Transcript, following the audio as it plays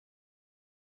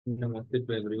Namaste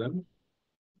to everyone.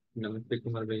 Namaste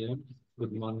Kumar Bhaiya.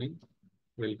 Good morning.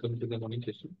 Welcome to the morning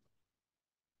session.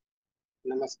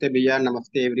 Namaste Bhaiya,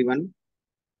 Namaste everyone.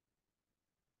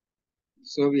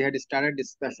 So we had started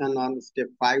discussion on step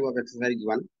 5 of exercise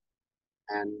 1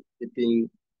 and keeping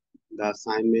the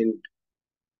assignment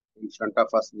in front of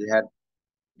us we had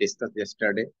discussed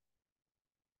yesterday,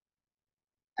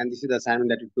 and this is the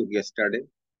assignment that we took yesterday.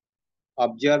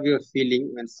 Observe your feeling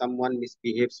when someone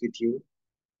misbehaves with you,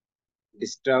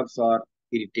 disturbs or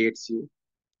irritates you.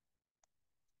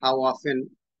 How often,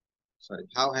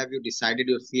 how have you decided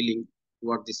your feeling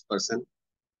toward this person?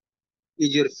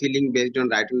 Is your feeling based on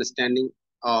right understanding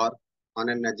or on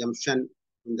an assumption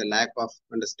in the lack of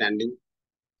understanding?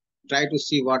 Try to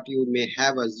see what you may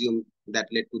have assumed that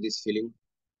led to this feeling.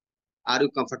 Are you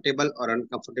comfortable or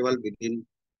uncomfortable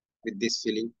with this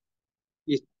feeling?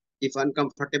 If, if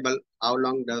uncomfortable, how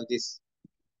long does this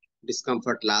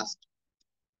discomfort last?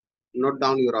 Note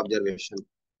down your observation.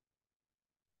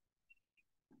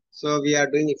 So we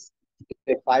are doing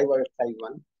step 5 or exercise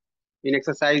 1. In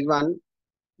exercise 1,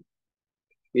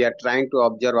 we are trying to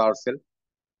observe ourselves.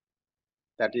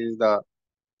 That is the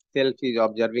self is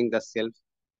observing the self.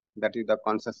 That is the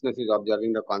consciousness is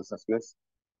observing the consciousness.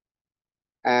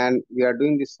 And we are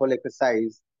doing this whole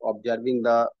exercise observing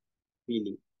the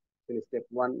feeling. In step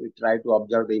 1, we try to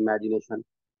observe the imagination,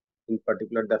 in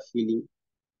particular the feeling,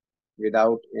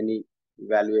 without any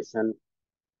evaluation,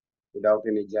 without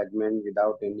any judgment,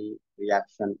 without any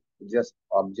reaction, just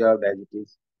observe as it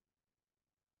is.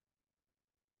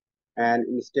 And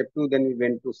in step 2, then we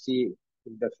went to see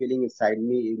if the feeling inside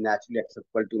me is naturally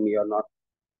acceptable to me or not.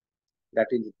 That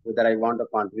is, whether I want a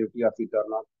continuity of it or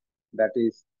not. That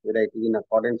is, whether it is in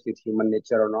accordance with human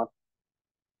nature or not.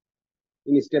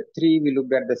 In step 3, we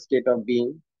looked at the state of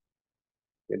being,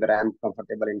 whether I am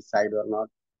comfortable inside or not,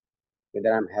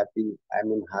 whether I'm happy,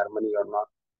 I'm in harmony or not.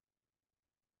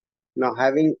 Now,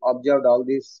 having observed all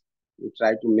this, we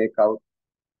try to make out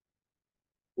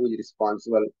who is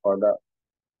responsible for the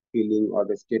feeling or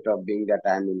the state of being that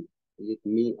I'm in. Is it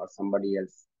me or somebody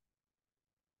else?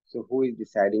 So, who is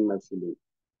deciding my feeling?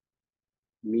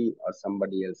 Me or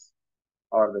somebody else,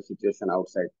 or the situation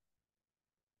outside?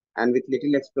 And with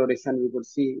little exploration, we could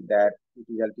see that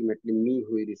it is ultimately me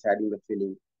who is deciding the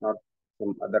feeling, not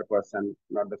some other person,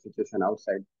 not the situation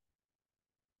outside.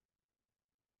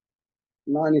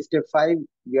 Now, in step 5,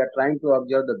 we are trying to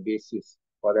observe the basis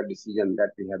for the decision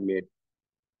that we have made.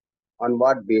 On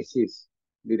what basis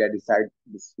did I decide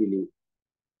this feeling?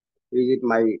 Is it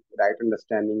my right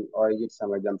understanding or is it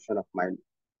some assumption of mine?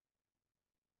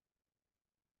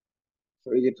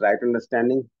 So, is it right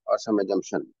understanding or some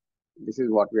assumption? This is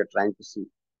what we are trying to see.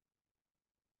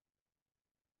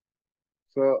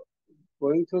 So,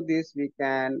 going through this, we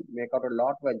can make out a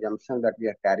lot of assumptions that we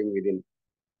are carrying within.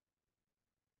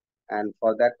 And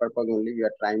for that purpose only, we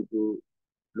are trying to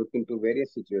look into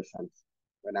various situations.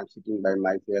 When I'm sitting by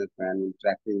myself and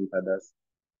interacting with others,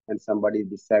 and somebody is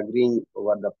disagreeing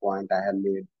over the point I have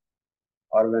made,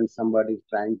 or when somebody is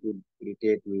trying to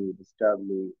irritate me, disturb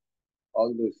me,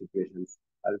 all those situations.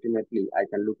 Ultimately, I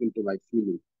can look into my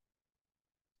feeling,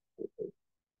 okay,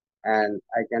 and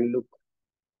I can look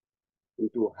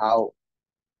into how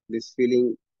this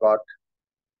feeling got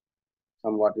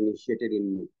somewhat initiated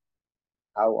in me,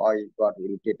 how I got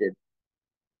irritated.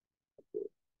 Okay.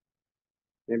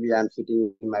 Maybe I'm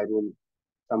sitting in my room,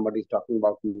 somebody is talking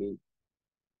about me,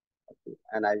 okay,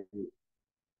 and I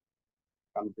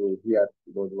come to hear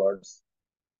those words,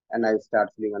 and I start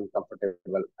feeling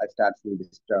uncomfortable. I start feeling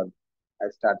disturbed. I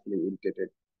start feeling irritated.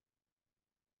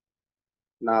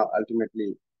 Now,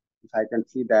 ultimately, if I can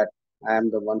see that I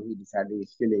am the one who is deciding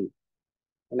this feeling,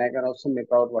 then I can also make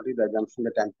out what is the assumption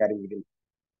that I'm carrying within.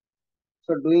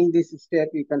 So, doing this step,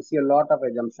 you can see a lot of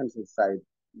assumptions inside.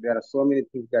 There are so many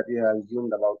things that we have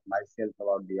assumed about myself,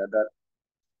 about the other.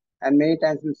 And many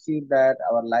times we see that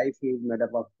our life is made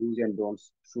up of do's and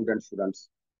don'ts, should and shouldn'ts.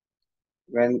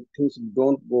 When things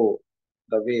don't go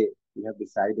the way we have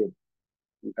decided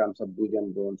in terms of do's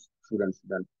and don'ts, should and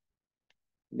shouldn't,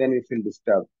 then we feel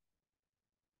disturbed.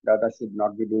 The other should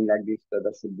not be doing like this, the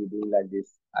other should be doing like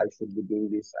this, I should be doing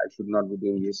this, I should not be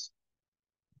doing this.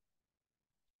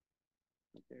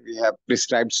 We have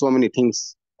prescribed so many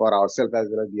things for ourselves as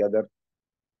well as the other.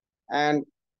 And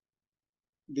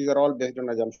these are all based on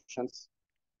assumptions.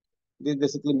 These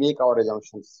basically make our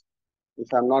assumptions.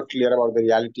 If I'm not clear about the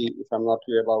reality, if I'm not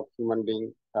clear about human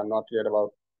being, if I'm not clear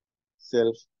about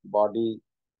self, body,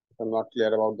 if I'm not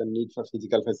clear about the need for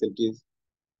physical facilities,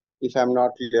 if I'm not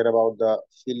clear about the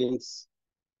feelings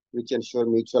which ensure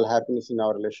mutual happiness in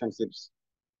our relationships,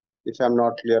 if I'm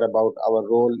not clear about our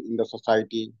role in the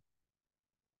society,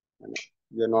 And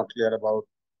we are not clear about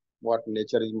what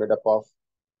nature is made up of,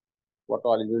 what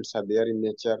all units are there in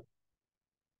nature,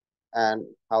 and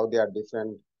how they are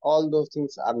different. All those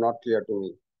things are not clear to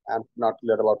me. I'm not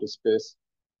clear about space.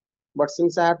 But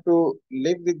since I have to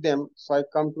live with them, so I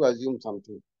come to assume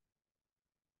something.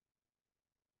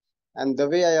 And the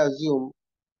way I assume,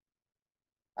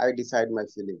 I decide my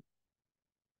feeling.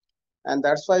 And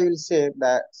that's why you'll say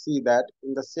that, see that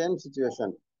in the same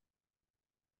situation,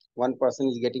 one person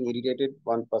is getting irritated,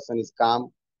 one person is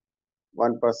calm,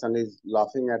 one person is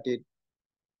laughing at it,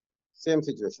 same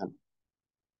situation.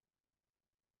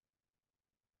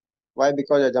 Why?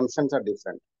 Because assumptions are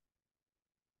different.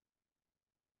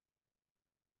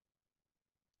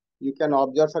 You can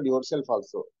observe for yourself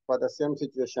also. For the same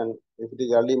situation, if it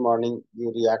is early morning,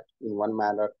 you react in one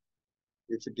manner.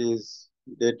 If it is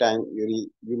daytime, you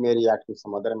may react in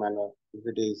some other manner. If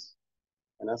it is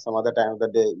some other time of the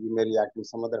day, you may react in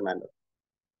some other manner.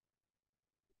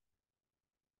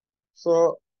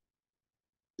 So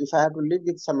if I have to live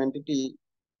with some entity,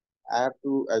 I have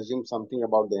to assume something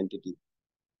about the entity.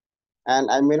 And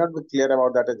I may not be clear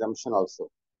about that assumption also.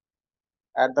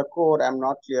 At the core, I'm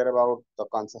not clear about the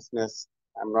consciousness.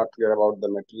 I'm not clear about the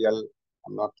material.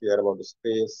 I'm not clear about the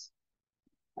space.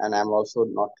 And I'm also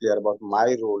not clear about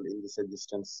my role in this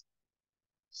existence.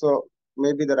 So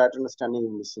maybe the right understanding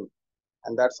is missing.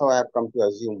 And that's how I have come to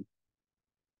assume.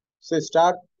 So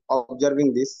start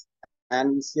observing this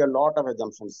and we see a lot of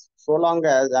assumptions. So long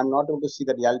as I'm not able to see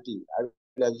the reality, I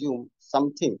will assume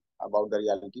something about the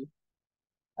reality.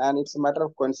 And it's a matter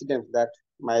of coincidence that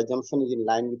my assumption is in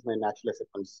line with my natural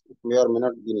acceptance. It may or may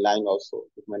not be in line also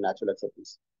with my natural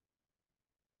acceptance.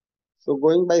 So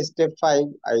going by step 5,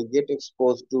 I get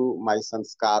exposed to my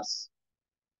sanskars,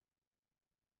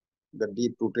 the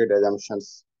deep-rooted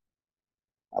assumptions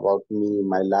about me,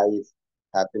 my life,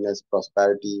 happiness,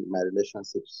 prosperity, my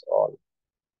relationships, all.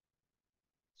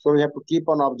 So we have to keep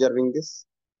on observing this.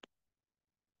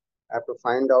 I have to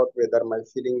find out whether my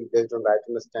feeling is based on right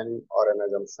understanding or an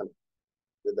assumption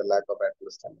with the lack of right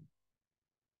understanding.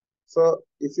 So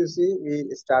if you see, we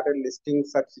started listing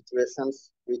such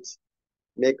situations which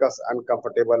make us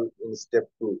uncomfortable in step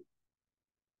 2,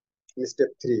 in step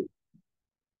 3.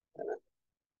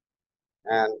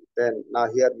 And then now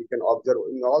here we can observe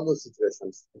in all those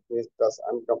situations, it makes us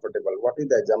uncomfortable. What is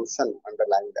the assumption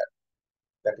underlying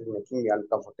that is making me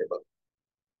uncomfortable?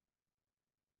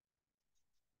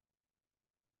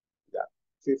 Yeah.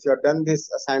 So if you have done this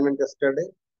assignment yesterday,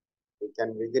 we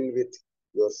can begin with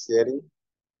your sharing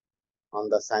on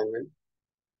the assignment.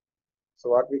 So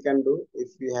what we can do, if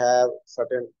we have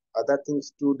certain other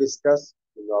things to discuss,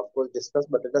 we will of course discuss,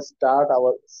 but let us start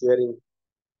our sharing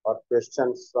or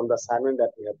questions from the assignment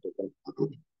that we have taken.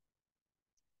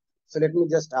 So let me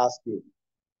just ask you,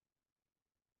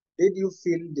 did you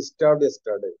feel disturbed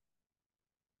yesterday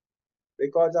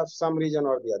because of some reason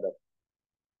or the other?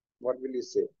 What will you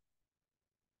say?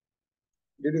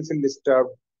 Did you feel disturbed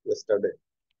yesterday?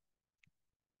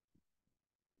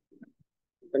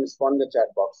 You can respond in the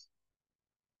chat box.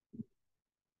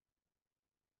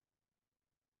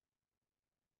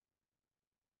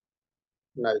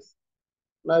 Nice.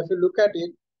 Now, if you look at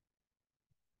it,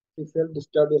 if you felt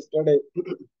disturbed yesterday,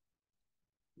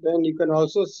 then you can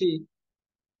also see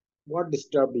what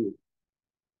disturbed you.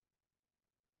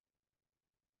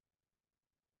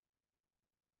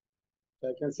 So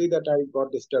I can see that I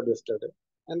got disturbed yesterday,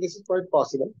 and this is quite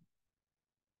possible.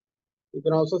 You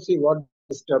can also see what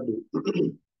disturbed you.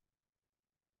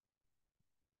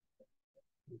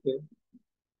 Okay,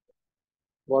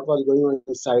 what was going on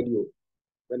inside you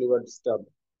when you were disturbed,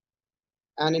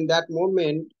 and in that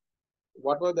moment,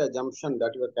 what was the assumption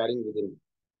that you were carrying within you?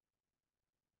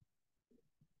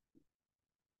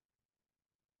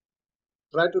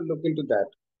 Try to look into that.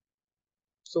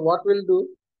 So what we'll do,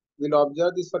 we'll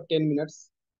observe this for 10 minutes.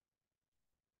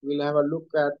 We'll have a look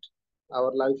at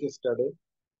our life yesterday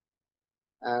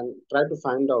and try to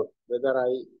find out whether I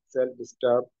felt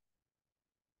disturbed,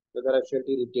 whether I felt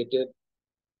irritated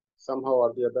somehow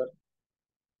or the other,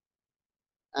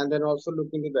 and then also look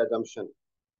into the assumption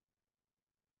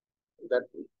that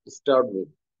disturbed me,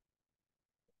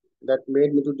 that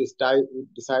made me to decide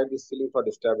this feeling for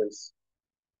disturbance,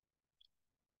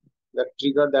 that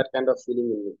triggered that kind of feeling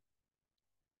in me.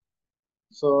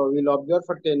 So we'll observe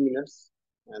for 10 minutes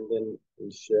and then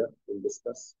we'll share, we'll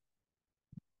discuss.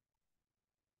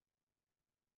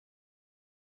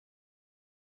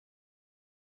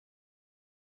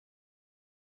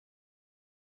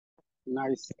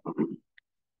 Nice.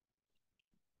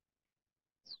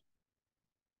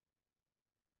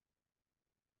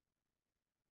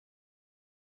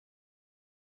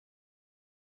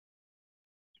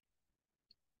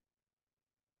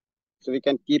 So we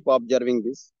can keep observing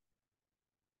this.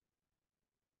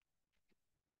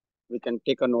 We can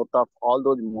take a note of all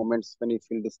those moments when you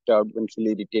feel disturbed, when you feel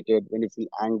irritated, when you feel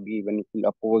angry, when you feel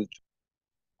opposed.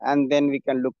 And then we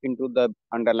can look into the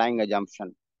underlying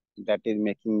assumption that is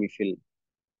making me feel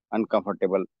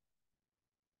uncomfortable.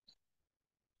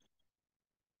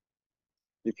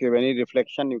 If you have any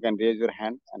reflection, you can raise your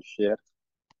hand and share.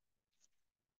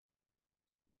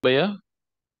 Bhaiya,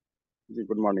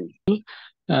 Good morning.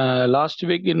 last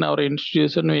week in our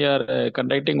institution, we are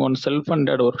conducting one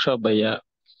self-funded workshop, Bhaiya.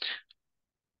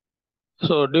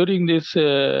 So during this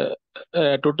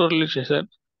tutorial session,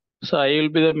 so I will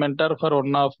be the mentor for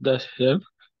one of the session.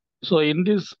 So in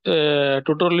this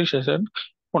tutorial session,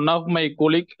 one of my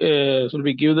colleague will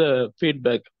be give the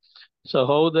feedback. So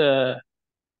how the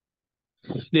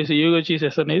this UHG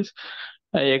session is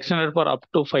extended for up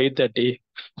to 5:30.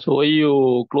 So why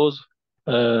you close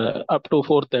up to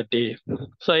 4:30?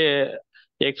 So I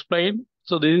explain.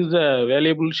 So this is a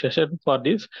valuable session for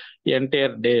this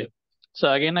entire day.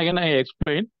 So again I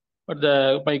explain, but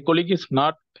my colleague is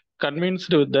not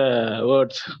convinced with the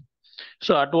words.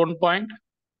 So at one point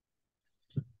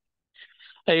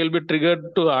I will be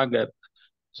triggered to anger.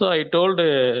 So I told,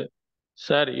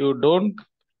 sir,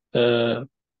 uh,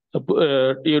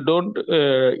 you don't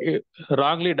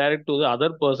wrongly direct to the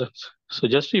other persons. So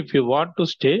just if you want to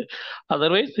stay,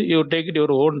 otherwise you take it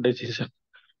your own decision.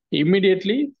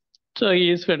 Immediately, so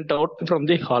he is went out from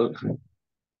the hall.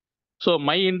 So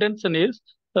my intention is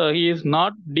he is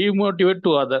not demotivated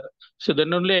to other. So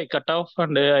then only I cut off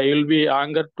and I will be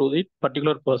anger to the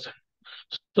particular person.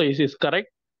 So is this correct,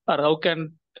 or how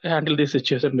can handle this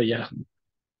situation? Yeah.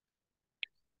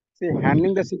 See,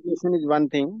 handling the situation is one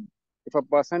thing. If a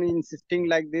person is insisting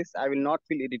like this, I will not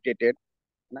feel irritated.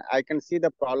 I can see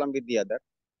the problem with the other.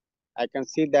 I can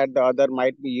see that the other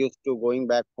might be used to going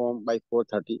back home by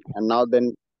 4:30, and now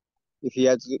then if he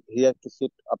has to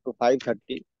sit up to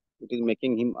 5:30, it is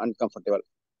making him uncomfortable.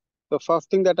 The first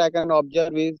thing that I can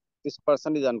observe is this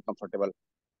person is uncomfortable.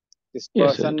 This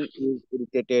Yes, sir. person is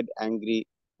irritated, angry,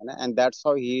 and that's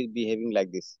how he is behaving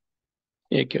like this.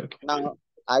 Okay. Now,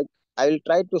 I I will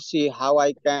try to see how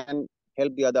I can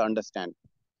help the other understand.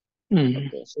 Mm.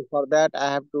 Okay, so for that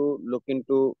I have to look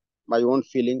into my own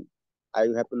feeling. I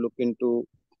have to look into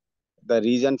the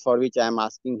reason for which I am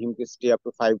asking him to stay up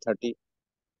to 5:30,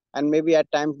 and maybe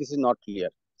at times this is not clear.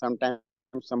 Sometimes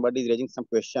somebody is raising some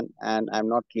question and I'm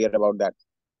not clear about that.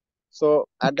 So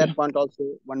at that Okay. point also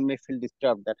one may feel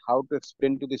disturbed that how to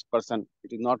explain to this person.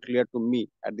 It is not clear to me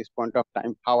at this point of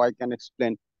time how I can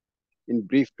explain in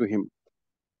brief to him.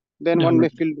 Then one may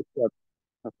Definitely. feel disturbed.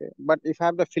 Okay. But if I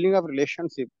have the feeling of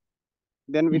relationship,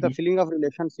 then with the Mm-hmm. feeling of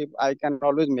relationship, I can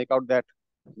always make out that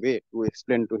way to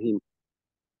explain to him.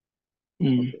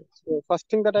 Mm. Okay. So first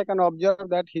thing that I can observe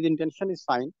that his intention is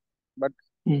fine, but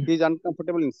Mm. he is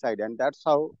uncomfortable inside, and that's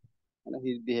how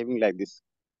he's behaving like this.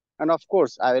 And of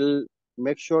course, I will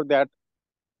make sure that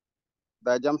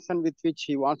the assumption with which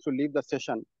he wants to leave the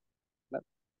session that,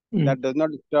 Mm. that does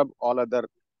not disturb all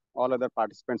other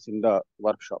participants in the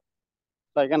workshop.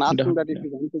 So I can ask him that if Definitely.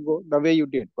 you want to go, the way you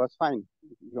did was fine.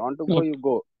 If you want to go, Okay. you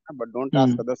go, but don't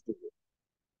ask Mm. others to go.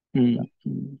 Yeah. Mm.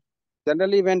 Mm.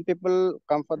 Generally, when people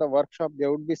come for the workshop,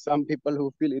 there would be some people who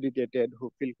feel irritated,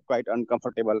 who feel quite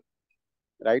uncomfortable,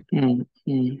 right? Mm.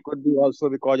 It Mm. could be also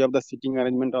because of the sitting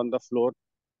arrangement on the floor.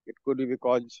 It could be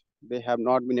because they have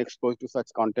not been exposed to such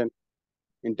content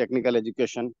in technical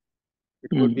education.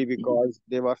 It could Mm. be because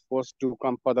they were forced to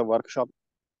come for the workshop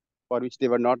for which they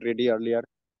were not ready earlier.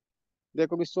 There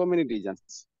could be so many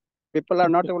reasons. People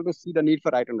are not Okay. able to see the need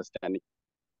for right understanding,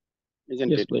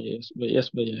 isn't Yes, it? bhaiya. Yes, bhaiya. Yes,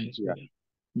 bhaiya. Yes, Yeah. bhaiya.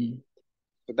 Mm.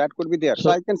 So that could be there. So So,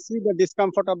 I can see the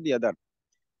discomfort of the other.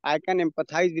 I can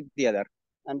empathize with the other,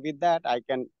 and with that, I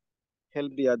can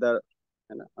help the other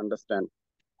understand.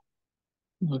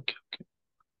 okay.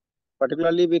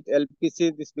 Particularly with LPC,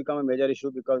 this become a major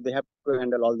issue because they have to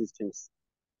handle all these things,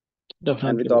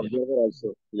 and with Definitely, the bhaiya. observer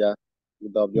also. Yeah,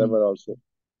 with the Mm. observer also.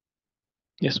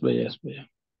 Yes, bhaiya. Yes, bhaiya.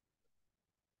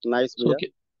 Nice, So, Bhaiya.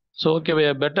 okay. So, okay,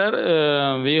 bhaiya. Better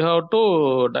we have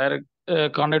to direct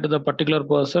contact to the particular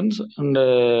persons, and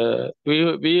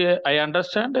we I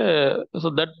understand. So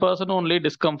that person only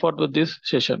discomfort with this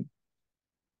session.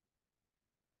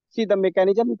 See, the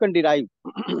mechanism you can derive.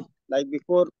 Like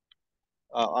before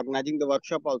organizing the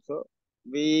workshop also,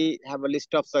 we have a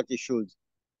list of such issues,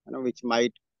 which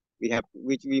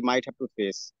we might have to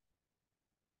face.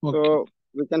 Okay. So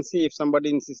we can see if somebody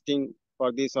insisting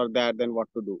for this or that, then what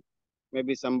to do.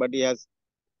 Maybe somebody has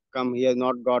come, he has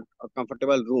not got a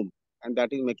comfortable room, and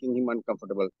that is making him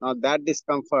uncomfortable. Now that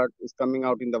discomfort is coming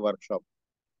out in the workshop.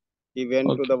 He went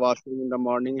to Okay. the washroom in the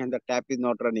morning and the tap is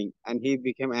not running, and he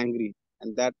became angry,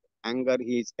 and that anger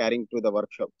he is carrying to the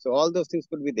workshop. So all those things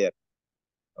could be there.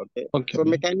 Okay. Okay, So bhaiya.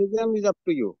 mechanism is up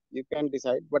to you. You can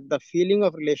decide, but the feeling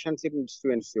of relationship needs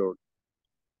to ensure.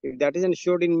 If that is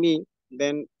ensured in me,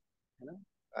 then you know,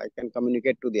 I can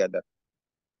communicate to the other.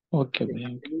 Okay, If the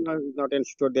bhaiya. Okay. feeling is not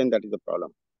ensured, then that is the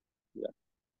problem. Yeah.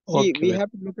 See, Okay, we bhaiya.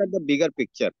 have to look at the bigger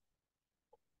picture.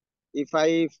 If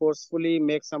I forcefully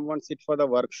make someone sit for the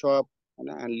workshop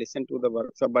and listen to the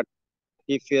workshop, but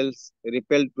he feels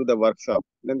repelled to the workshop,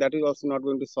 then that is also not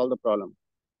going to solve the problem.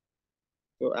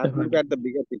 So I have to look Definitely. at the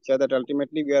bigger picture that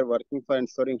ultimately we are working for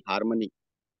ensuring harmony,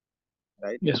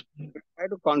 right? Yes, bhaiya. Try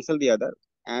to counsel the other,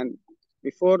 and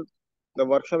before the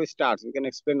workshop starts, we can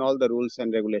explain all the rules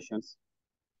and regulations.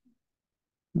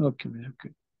 Okay, bhaiya.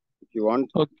 Okay. If you want,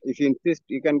 Okay. if you insist,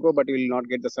 you can go, but you will not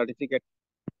get the certificate.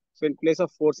 So in place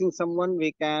of forcing someone,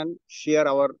 we can share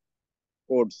our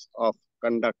codes of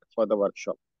conduct for the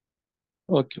workshop.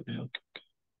 Okay, bhaiya. Okay.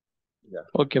 Yeah.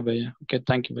 Okay, bhaiya. Okay.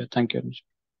 Thank you, bhaiya. Thank you very much.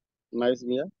 Nice,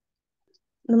 Mia.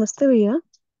 Namaste, Bhaiya.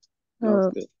 Uh,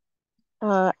 Namaste.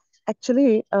 uh,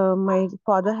 actually, my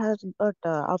father has got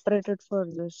operated for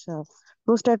this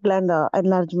prostate gland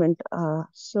enlargement.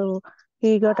 So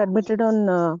he got admitted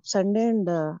on Sunday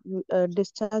and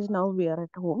discharged. Now we are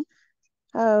at home.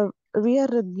 Uh, we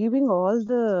are giving all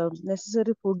the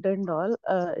necessary food and all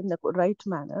in the right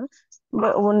manner.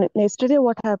 But yesterday,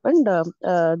 what happened?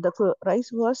 The rice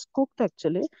was cooked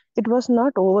actually. It was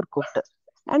not overcooked,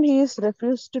 and he is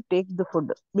refused to take the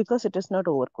food because it is not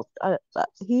overcooked.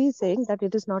 He is saying that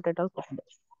it is not at all cooked.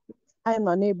 I am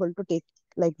unable to take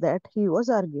like that. He was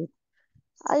arguing.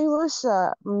 I was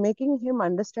making him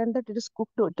understand that it is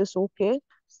cooked. It is okay.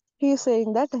 He is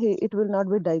saying that it will not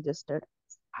be digested,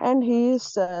 and he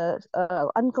is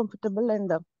uncomfortable.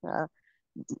 And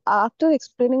after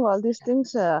explaining all these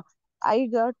things, I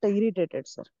got irritated,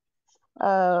 sir.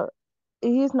 Uh,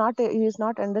 he is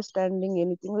not understanding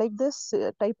anything like this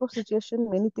type of situation.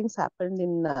 Many things happened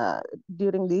in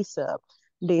during these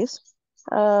days.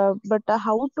 But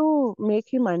how to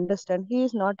make him understand? He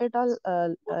is not at all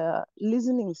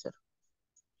listening, sir.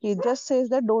 He just says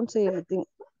that don't say anything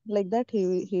like that.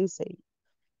 He is saying.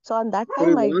 So on that So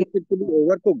he time, I get wants it to be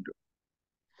overcooked.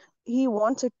 he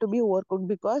wants it to be overcooked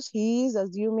because he is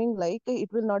assuming like it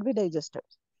will not be digested.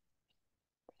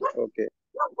 Okay.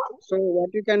 So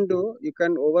what you can do, you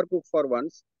can overcook for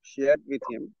once, share with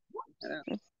him,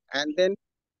 uh, and then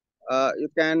you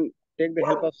can take the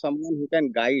help of someone who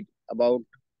can guide about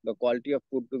the quality of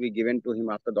food to be given to him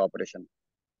after the operation.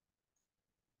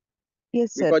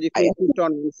 Yes, sir. Because if you insist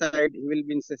on one side, he will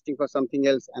be insisting for something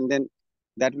else, and then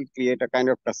that will create a kind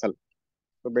of tussle.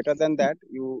 So better than that,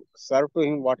 you serve to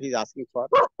him what he's asking for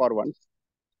once,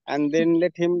 and then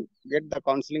let him get the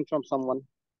counseling from someone.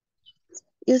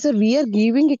 Yes, sir. We are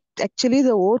giving it actually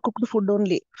the overcooked food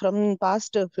only from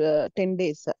past 10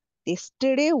 days.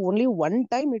 Yesterday, only one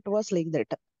time it was like that.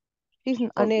 He's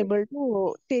Okay. unable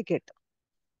to take it.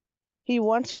 He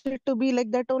wants it to be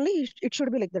like that only. It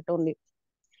should be like that only.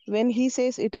 When he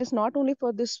says it is not only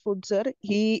for this food, sir,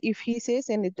 if he says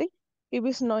anything, he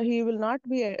will not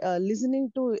be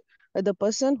listening to the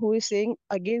person who is saying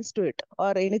against to it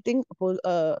or anything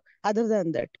other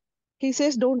than that. He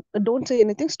says don't say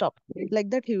anything, stop,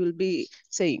 like that he will be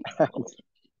saying.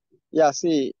 Yeah.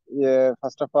 See,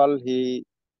 first of all, he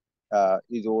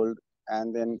is old,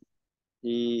 and then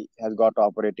he has got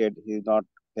operated. He's not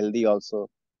healthy also.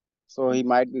 So he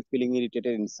might be feeling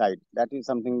irritated inside. That is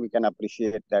something we can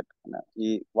appreciate that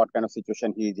what kind of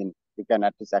situation he is in. We can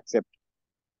at least accept.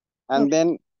 And Okay.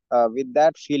 then with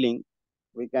that feeling,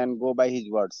 we can go by his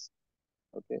words.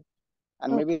 Okay.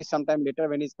 And Okay. maybe sometime later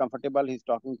when he's comfortable, he's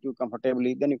talking to you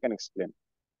comfortably, then you can explain.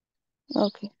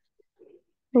 Okay.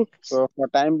 Okay. So for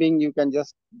time being, you can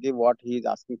just give what he is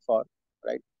asking for,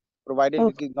 right? Provided it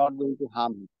Okay. is not going to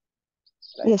harm him,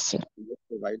 right? Yes, sir. You just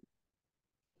provide.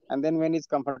 And then when he's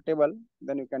comfortable,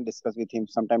 then you can discuss with him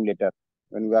sometime later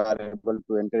when we are able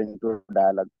to enter into a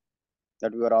dialogue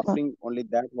that we are offering only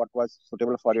that what was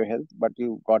suitable for your health, but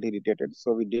you got irritated.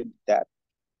 So we did that,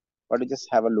 but you just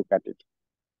have a look at it.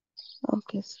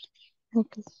 Okay, sir.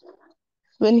 Okay.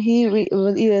 When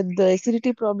the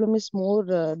acidity problem is more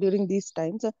during these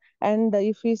times, and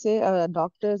if we say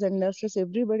doctors and nurses,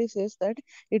 everybody says that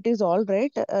it is all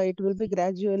right, it will be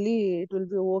gradually, it will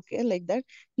be okay, like that.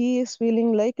 He is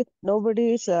feeling like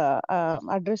nobody is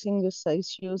addressing these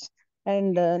issues,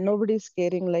 and nobody is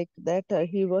caring, like that.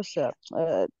 He was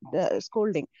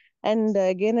scolding, and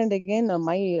again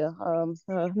my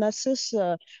nurses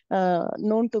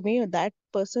known to me, that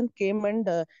person came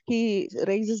and he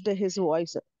raised his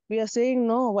voice. We are saying,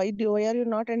 no, why are you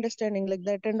not understanding like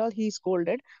that and all? He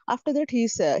scolded. After that,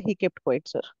 he kept quiet,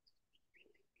 sir.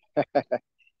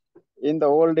 In the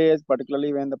old days,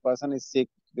 particularly when the person is sick,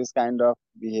 this kind of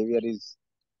behavior is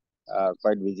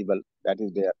quite visible. That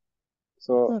is there.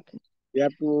 So Okay. we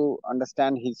have to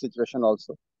understand his situation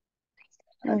also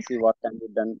and see Okay. what can be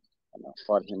done,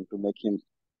 for him to make him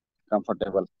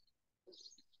comfortable.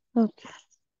 Okay.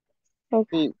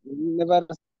 Okay. See, whenever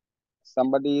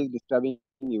somebody is disturbing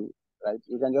you, right,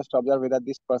 you can just observe whether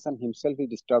this person himself is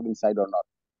disturbed inside or not.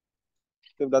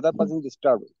 If the other person is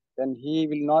disturbed, then he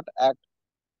will not act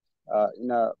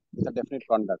with a definite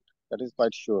conduct. That is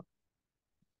quite sure,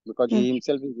 because he Okay.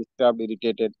 himself is disturbed,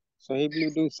 irritated. So he will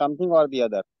be doing something or the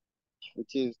other,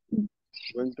 which is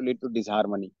going to lead to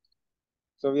disharmony.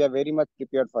 So we are very much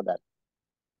prepared for that.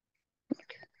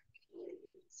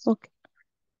 Okay.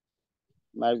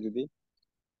 Nice, Didi.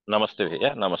 Namaste,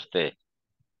 bhaiya. Namaste to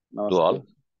Namaste.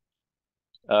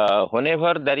 all.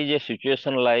 Whenever there is a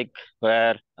situation like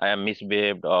where I am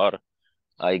misbehaved or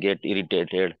I get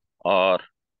irritated or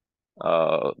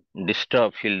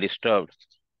feel disturbed.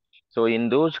 So in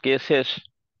those cases,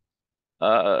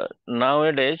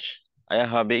 nowadays I am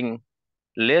having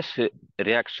less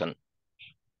reaction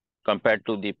compared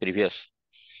to the previous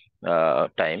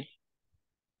time.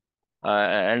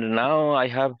 And now I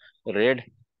have read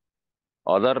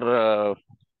other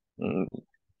mm,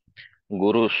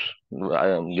 gurus,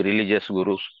 religious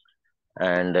gurus,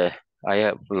 and I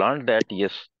have learned that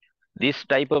yes, this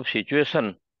type of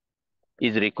situation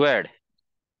is required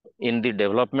in the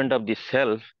development of the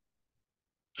self,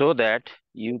 so that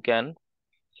you can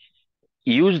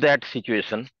use that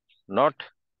situation, not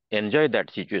enjoy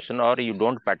that situation, or you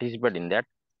don't participate in that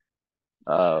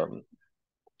um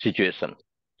situation.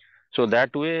 So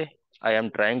that way, I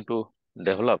am trying to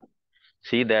develop,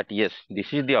 see that yes,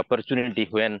 this is the opportunity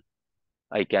when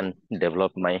I can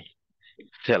develop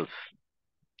myself.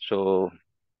 So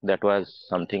that was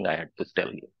something I had to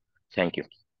tell you. Thank you.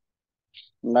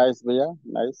 Nice, Bhaiya.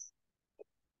 Nice.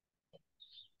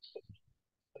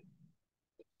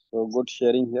 So good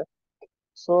sharing here.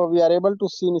 So we are able to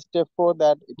see in step 4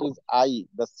 that it is I,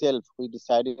 the self, who is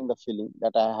deciding the feeling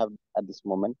that I have at this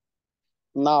moment.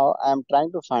 Now I am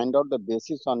trying to find out the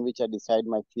basis on which I decide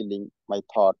my feeling, my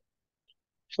thought.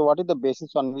 So what is the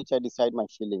basis on which I decide my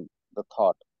feeling, the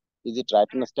thought? Is it right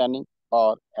understanding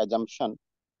or assumption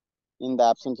in the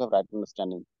absence of right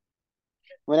understanding?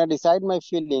 When I decide my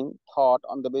feeling, thought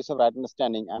on the basis of right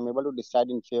understanding, I am able to decide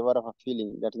in favor of a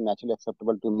feeling that is naturally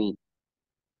acceptable to me.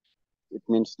 It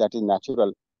means that is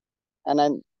natural,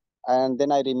 and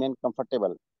then I remain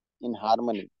comfortable, in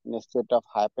harmony, in a state of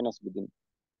happiness within.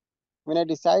 When I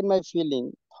decide my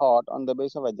feeling, thought on the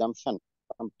basis of assumption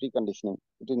from preconditioning,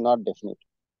 it is not definite.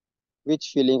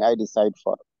 Which feeling I decide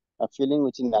for? A feeling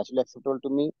which is naturally acceptable to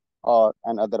me or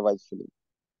an otherwise feeling?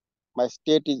 My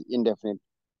state is indefinite,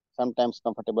 sometimes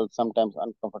comfortable, sometimes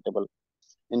uncomfortable,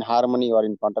 in harmony or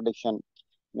in contradiction,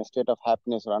 in a state of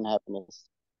happiness or unhappiness,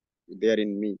 there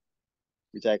in me,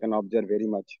 which I can observe very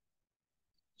much.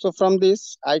 So from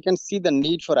this, I can see the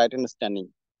need for right understanding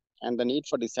and the need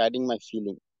for deciding my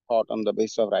feeling, thought on the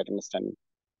basis of right understanding,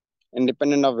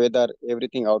 independent of whether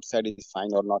everything outside is fine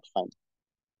or not fine.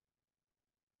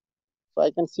 So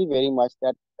I can see very much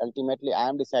that ultimately I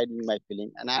am deciding my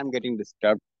feeling and I am getting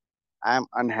disturbed. I am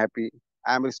unhappy.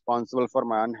 I am responsible for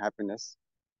my unhappiness.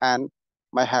 And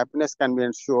my happiness can be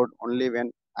ensured only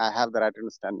when I have the right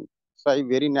understanding. So I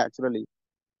very naturally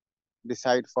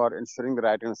decide for ensuring the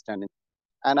right understanding.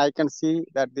 And I can see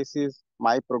that this is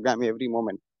my program every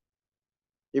moment.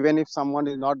 Even if someone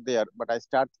is not there, but I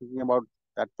start thinking about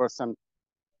that person,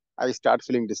 I start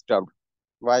feeling disturbed.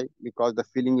 Why? Because the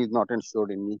feeling is not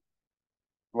ensured in me.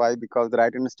 Why? Because the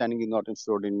right understanding is not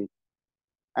ensured in me.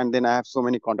 And then I have so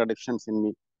many contradictions in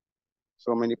me,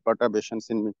 so many perturbations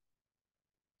in me.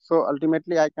 So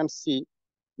ultimately, I can see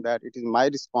that it is my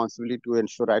responsibility to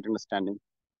ensure right understanding.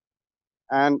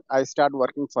 And I start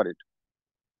working for it.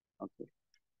 Okay.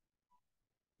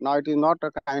 Now, it is not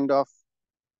a kind of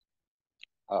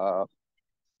uh,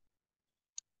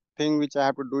 thing which I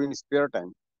have to do in spare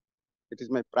time. It is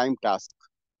my prime task.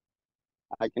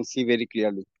 I can see very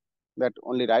clearly that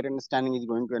only right understanding is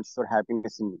going to ensure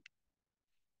happiness in me.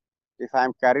 If I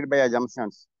am carried by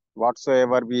assumptions,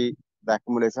 whatsoever be the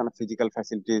accumulation of physical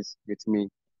facilities with me,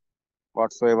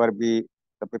 whatsoever be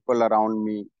the people around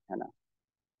me,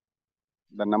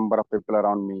 the number of people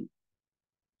around me,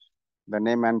 the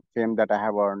name and fame that I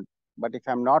have earned. But if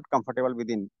I'm not comfortable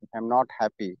within, if I'm not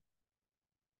happy,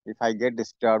 if I get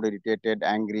disturbed, irritated,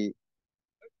 angry,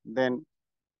 then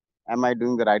am I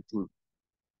doing the right thing?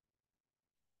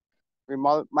 we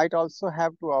might also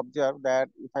have to observe that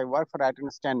if I work for right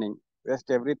understanding, rest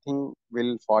everything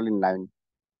will fall in line.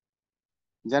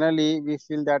 Generally, we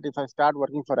feel that if I start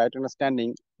working for right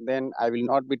understanding, then I will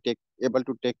not be able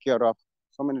to take care of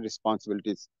so many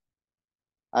responsibilities.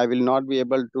 I will not be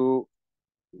able to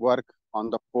work on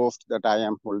the post that I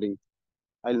am holding.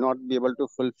 I will not be able to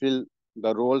fulfill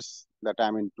the roles that I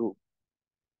am into.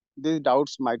 These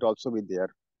doubts might also be there.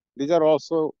 These are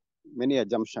also many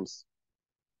assumptions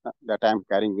that I am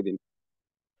carrying within.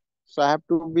 So I have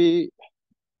to be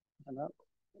you know,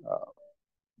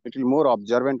 little more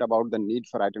observant about the need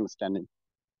for right understanding.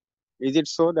 Is it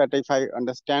so that if I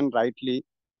understand rightly,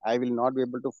 I will not be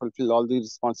able to fulfill all these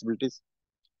responsibilities?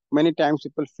 Many times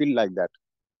people feel like that.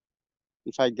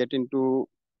 If I get into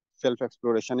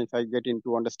self-exploration, if I get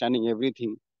into understanding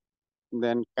everything,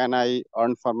 then can I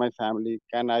earn for my family?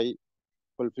 Can I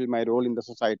fulfill my role in the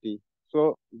society?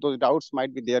 So those doubts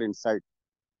might be there inside.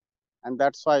 And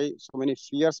that's why so many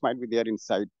fears might be there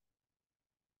inside.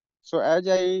 So as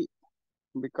I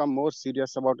become more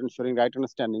serious about ensuring right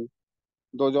understanding,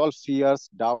 those all fears,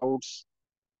 doubts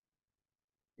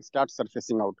start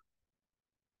surfacing out.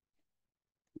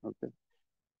 Okay.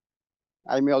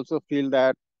 I may also feel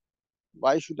that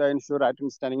why should I ensure right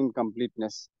understanding in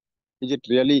completeness? Is it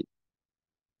really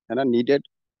needed?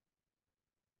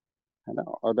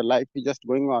 Or the life is just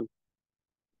going on?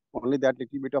 Only that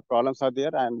little bit of problems are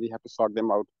there and we have to sort them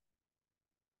out.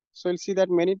 So you'll see that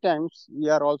many times we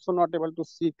are also not able to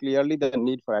see clearly the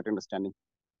need for right understanding.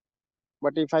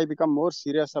 But if I become more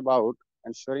serious about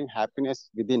ensuring happiness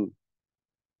within,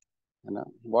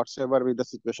 whatsoever with the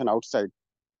situation outside,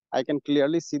 I can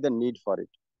clearly see the need for it.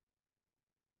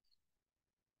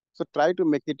 So try to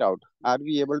make it out. Are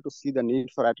we able to see the need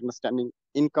for right understanding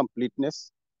in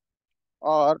completeness,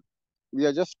 or we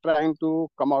are just trying to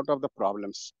come out of the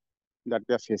problems that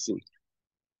we are facing?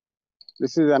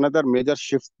 This is another major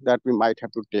shift that we might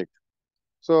have to take.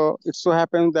 So it so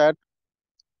happens that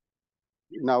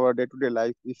in our day-to-day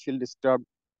life, we feel disturbed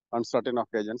on certain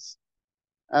occasions,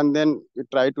 and then we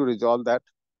try to resolve that.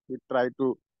 We try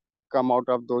to come out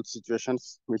of those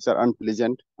situations which are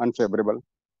unpleasant, unfavorable.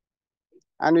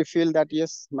 And we feel that,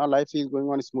 yes, now life is going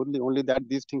on smoothly, only that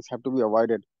these things have to be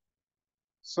avoided.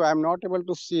 So I'm not able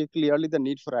to see clearly the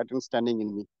need for right understanding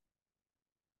in me,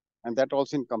 and that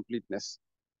also in completeness.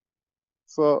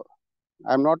 So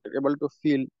I'm not able to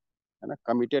feel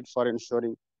committed for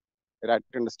ensuring right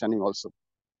understanding also.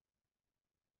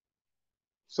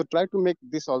 So try to make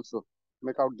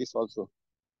out this also.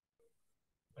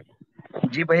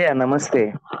 जी भैया नमस्ते।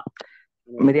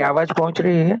 मेरी नमस्कार। आवाज पहुंच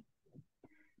रही है?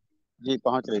 जी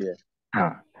पहुंच रही है।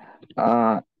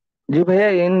 हाँ जी भैया,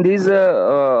 in these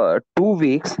 2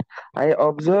 weeks I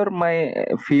observe my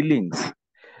feelings,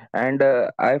 and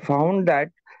I found that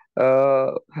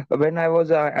when I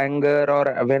was anger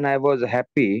or when I was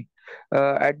happy,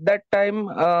 at that time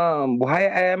why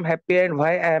I am happy and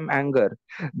why I am anger,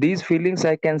 these feelings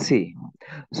I can see.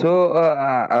 So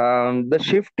the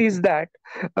shift is that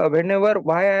whenever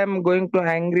why I am going to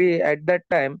angry at that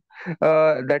time,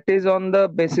 that is on the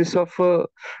basis of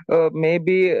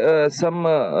maybe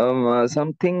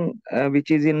something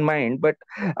which is in mind, but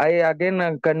I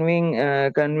again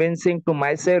convincing to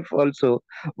myself also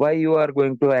why you are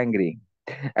going to angry,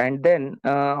 and then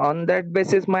on that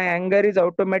basis my anger is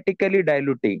automatically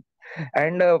diluting,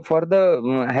 and for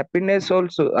the happiness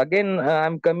also again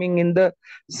I'm coming in the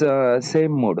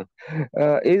same mood.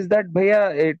 Is that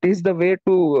bhaiya it is the way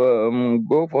to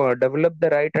go for develop the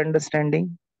right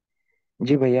understanding?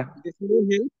 Ji bhaiya. This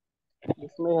may help.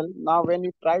 This may help. Now, when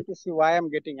you try to see why I'm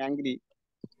getting angry,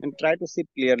 and try to see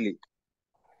clearly.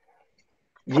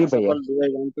 Ji First of bhaiya. all, do I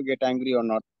want to get angry or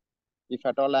not? If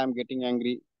at all I am getting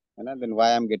angry, then why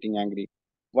I am getting angry?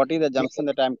 What is the assumption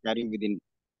that I am carrying within?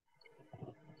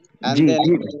 And Ji then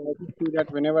ji. I also see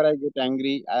that whenever I get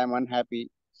angry, I am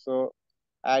unhappy. So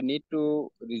I need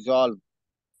to resolve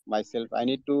myself. I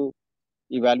need to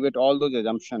evaluate all those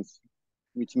assumptions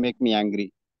which make me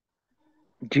angry.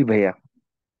 Ji bhaiya,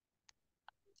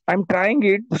 I'm trying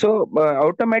it, so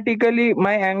automatically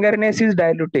my angerness is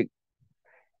diluting.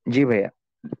 Ji bhaiya,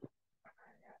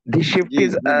 this shift Ji,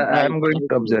 is I right, am going right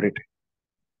to only. observe it.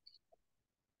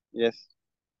 Yes.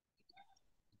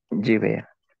 जी भैया,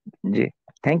 जी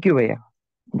thank you भैया,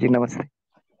 जी नमस्ते।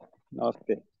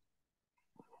 Namaste.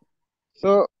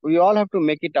 So we all have to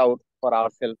make it out for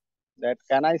ourselves that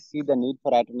can I see the need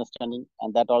for right understanding,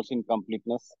 and that also in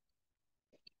completeness?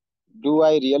 Do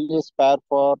I really aspire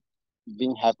for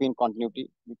being happy in continuity?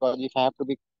 Because if I have to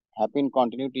be happy in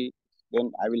continuity,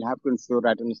 then I will have to ensure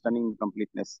right understanding in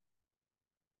completeness.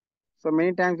 So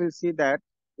many times we'll see that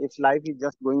if life is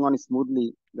just going on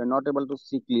smoothly, we are not able to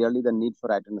see clearly the need for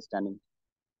right understanding.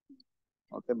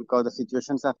 Okay, because the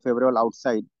situations are favorable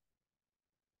outside,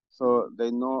 so there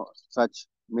is no such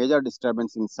major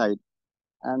disturbance inside,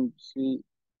 and we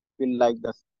feel like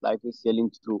the life is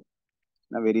sailing through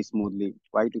very smoothly.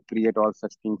 Why to create all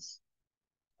such things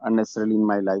unnecessarily in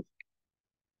my life?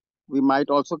 We might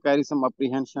also carry some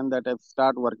apprehension that if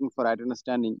start working for right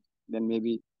understanding, then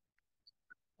maybe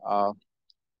uh,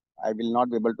 I will not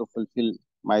be able to fulfill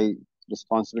my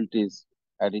responsibilities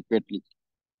adequately.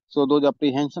 So those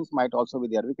apprehensions might also be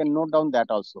there. We can note down that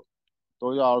also.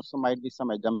 Those also might be some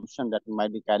assumption that we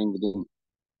might be carrying within.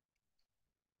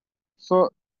 So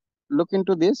look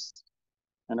into this,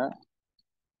 you know.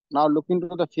 Now look into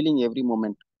the feeling every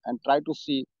moment and try to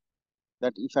see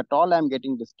that if at all I'm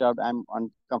getting disturbed, I'm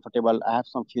uncomfortable, I have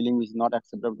some feeling which is not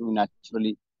acceptable to me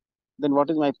naturally, then what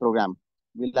is my program?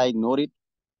 Will I ignore it?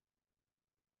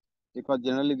 Because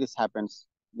generally this happens.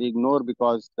 We ignore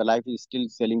because the life is still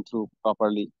sailing through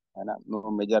properly and no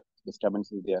major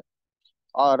disturbance is there.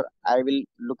 Or I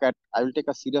will take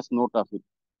a serious note of it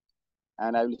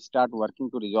and I will start working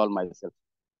to resolve myself.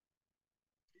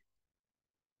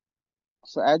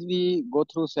 So as we go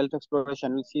through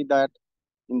self-exploration, we see that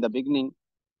in the beginning,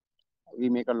 we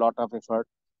make a lot of effort.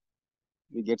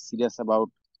 We get serious about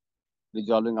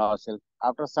resolving ourselves.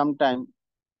 After some time,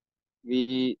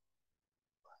 we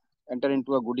enter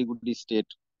into a goody-goody state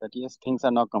that yes, things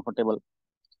are now comfortable.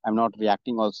 I'm not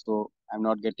reacting also. I'm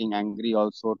not getting angry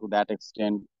also to that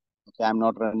extent. Okay, I'm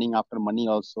not running after money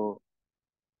also,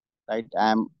 right?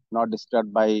 I'm not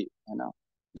disturbed by,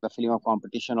 the feeling of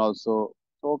competition also.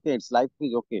 So okay, it's life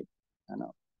is okay. You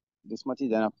know, this much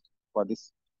is enough for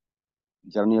this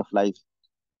journey of life.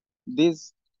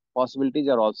 These possibilities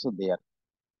are also there.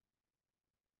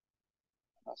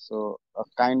 So a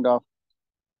kind of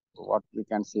what we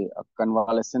can say a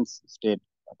convalescence state,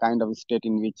 a kind of state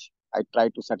in which I try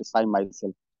to satisfy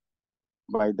myself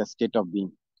by the state of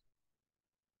being.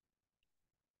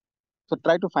 So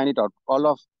try to find it out. All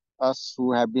of us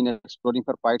who have been exploring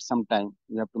for quite some time,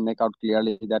 we have to make out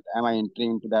clearly that am I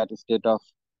entering into that state of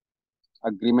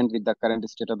agreement with the current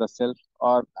state of the self,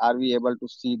 or are we able to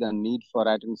see the need for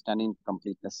right understanding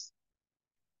completeness?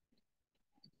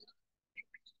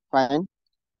 Fine.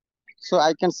 So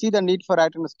I can see the need for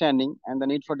right understanding and the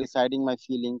need for deciding my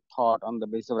feeling, thought on the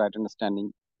basis of right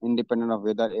understanding, independent of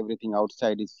whether everything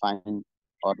outside is fine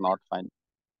or not fine.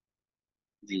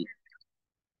 G.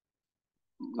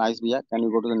 Nice, Bia. Can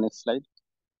you go to the next slide?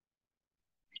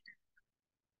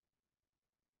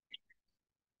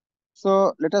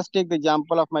 So let us take the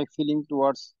example of my feeling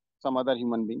towards some other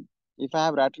human being. If I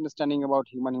have right understanding about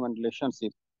human-human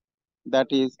relationship, that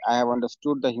is, I have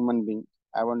understood the human being,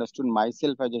 I have understood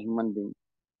myself as a human being,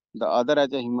 the other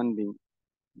as a human being,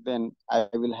 then I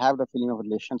will have the feeling of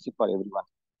relationship for everyone.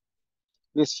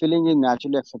 This feeling is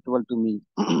naturally acceptable to me,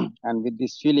 and with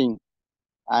this feeling,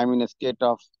 I am in a state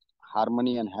of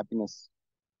harmony and happiness.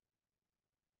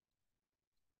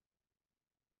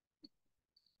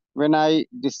 When I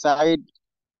decide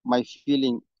my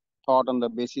feeling, thought on the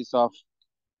basis of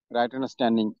right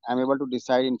understanding, I am able to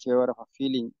decide in favor of a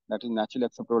feeling that is naturally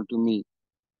acceptable to me,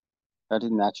 that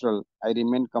is natural. I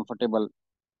remain comfortable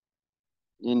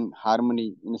in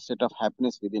harmony, in a state of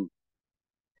happiness within.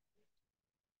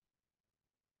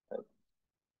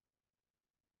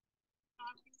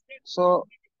 So,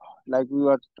 like we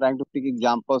were trying to pick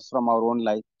examples from our own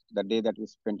life, the day that we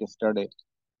spent yesterday,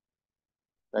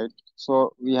 right?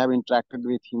 So we have interacted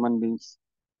with human beings,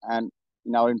 and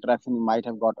in our interaction, we might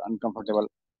have got uncomfortable.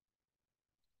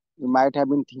 We might have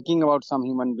been thinking about some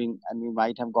human being, and we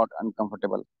might have got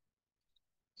uncomfortable.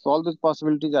 So all those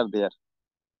possibilities are there.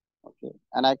 Okay,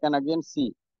 and I can again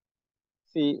see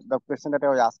the question that I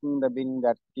was asking in the beginning,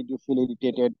 that did you feel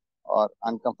irritated or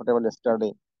uncomfortable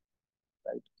yesterday,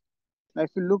 right? Now, if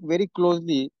you look very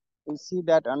closely, you'll see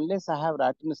that unless I have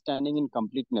right understanding in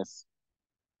completeness,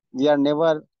 we are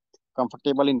never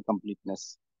comfortable in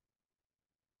completeness.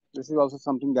 This is also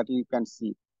something that you can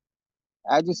see.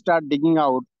 As you start digging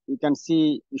out, you can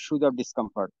see issues of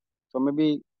discomfort. So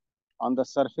maybe on the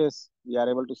surface, we are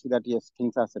able to see that yes,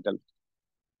 things are settled.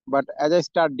 But as I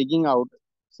start digging out,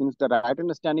 since the right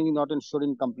understanding is not ensured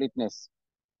in completeness,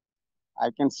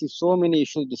 I can see so many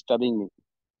issues disturbing me.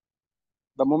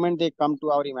 The moment they come to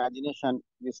our imagination,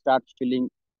 we start feeling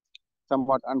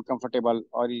somewhat uncomfortable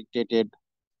or irritated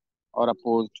or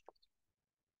opposed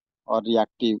or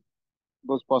reactive.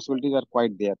 Those possibilities are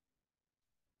quite there.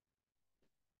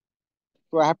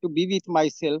 So I have to be with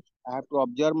myself. I have to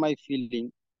observe my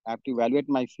feeling. I have to evaluate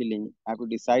my feeling. I have to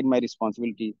decide my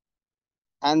responsibility.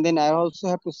 And then I also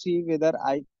have to see whether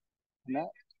I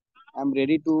I'm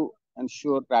ready to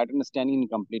ensure right understanding and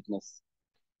completeness.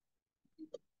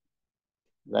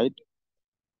 Right?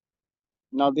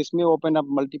 Now, this may open up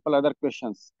multiple other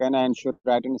questions. Can I ensure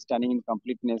right understanding and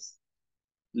completeness?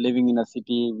 Living in a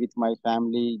city with my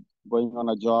family, going on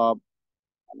a job,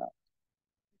 and,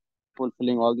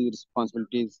 fulfilling all these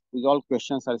responsibilities. These all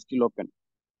questions are still open.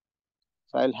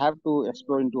 So I'll have to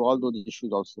explore into all those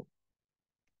issues also.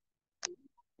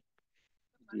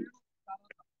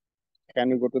 Can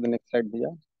you go to the next slide,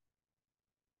 Bhaiya?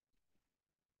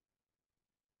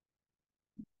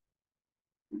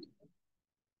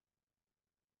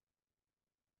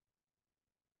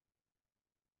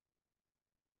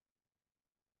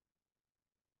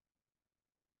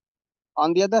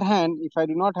 On the other hand, if I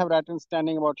do not have right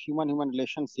understanding about human-human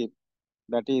relationship,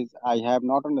 that is, I have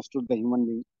not understood the human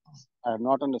being, I have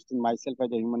not understood myself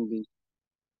as a human being,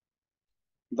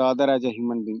 the other as a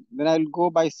human being, then I will go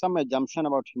by some assumption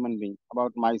about human being,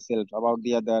 about myself, about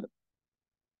the other.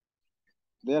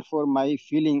 Therefore, my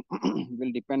feeling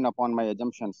will depend upon my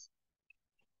assumptions.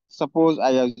 Suppose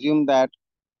I assume that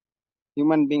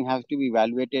human being has to be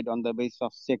evaluated on the basis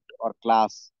of sect or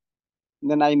class,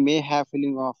 then I may have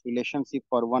feeling of relationship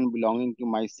for one belonging to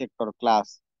my sect or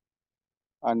class,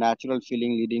 a natural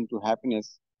feeling leading to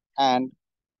happiness, and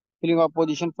feeling of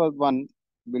opposition for one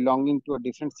belonging to a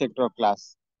different sect or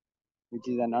class, which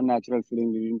is an unnatural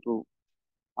feeling leading to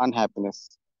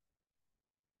unhappiness.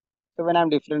 So when I'm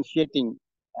differentiating,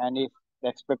 and if the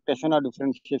expectation or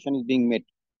differentiation is being met,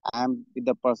 I am with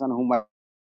the person whom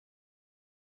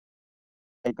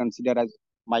I consider as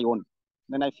my own,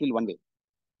 then I feel one way.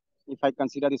 If I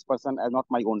consider this person as not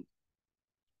my own,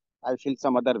 I feel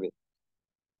some other way.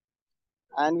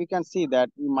 And we can see that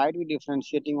we might be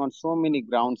differentiating on so many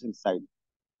grounds inside.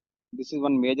 This is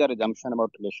one major assumption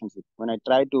about relationship. When I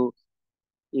try to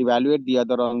evaluate the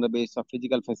other on the basis of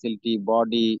physical facility,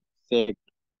 body, sect,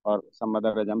 or some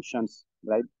other assumptions,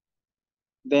 right?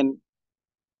 Then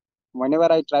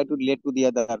whenever I try to relate to the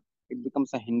other, it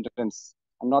becomes a hindrance.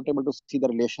 I'm not able to see the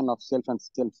relation of self and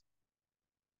self.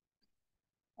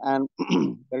 And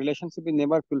the relationship is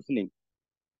never fulfilling.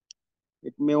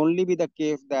 It may only be the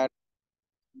case that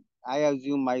I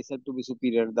assume myself to be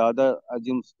superior, the other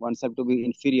assumes oneself to be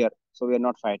inferior, so we are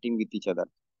not fighting with each other.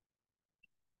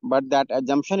 But that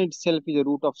assumption itself is the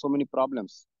root of so many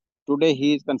problems. Today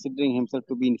he is considering himself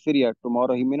to be inferior,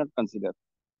 tomorrow he may not consider.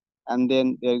 And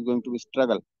then there is going to be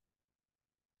struggle.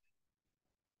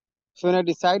 So when I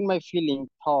decide my feeling,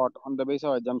 thought on the basis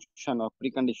of assumption or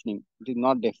preconditioning, it is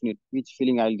not definite which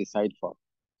feeling I'll decide for.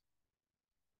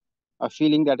 A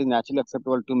feeling that is naturally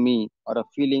acceptable to me or a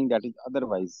feeling that is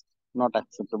otherwise not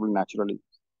acceptable naturally.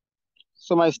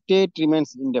 So my state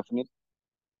remains indefinite,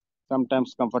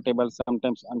 sometimes comfortable,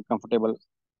 sometimes uncomfortable,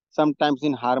 sometimes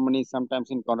in harmony, sometimes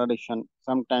in contradiction,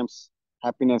 sometimes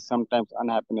happiness, sometimes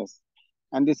unhappiness.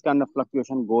 And this kind of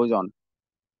fluctuation goes on,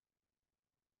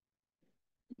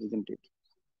 isn't it?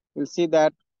 We'll see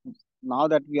that now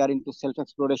that we are into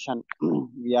self-exploration,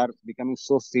 we are becoming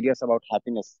so serious about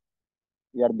happiness.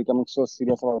 We are becoming so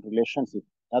serious about relationship.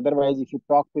 Otherwise, if you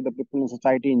talk to the people in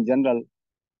society in general,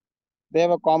 they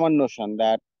have a common notion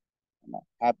that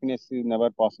happiness is never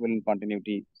possible in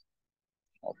continuity.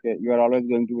 Okay, you are always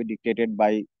going to be dictated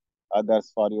by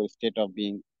others for your state of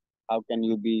being. How can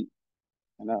you be,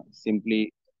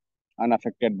 simply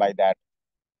unaffected by that?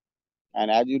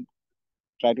 And as you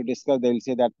try to discuss, they will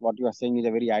say that what you are saying is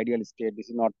a very ideal state. This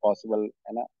is not possible.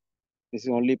 This is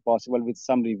only possible with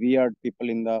some revered people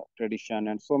in the tradition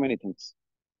and so many things.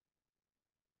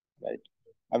 Right.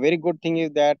 A very good thing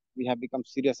is that we have become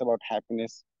serious about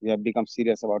happiness. We have become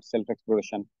serious about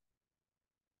self-exploration.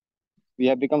 We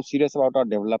have become serious about our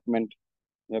development.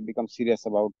 We have become serious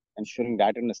about ensuring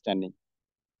right understanding.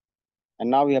 And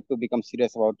now we have to become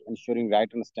serious about ensuring right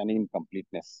understanding in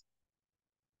completeness.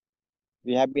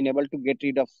 We have been able to get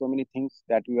rid of so many things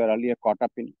that we were earlier caught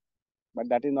up in, but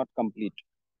that is not complete.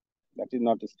 That is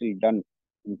not still done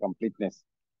in completeness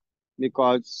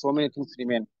because so many things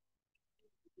remain.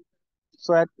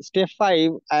 So at step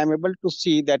 5, I am able to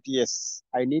see that yes,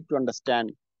 I need to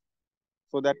understand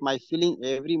so that my feeling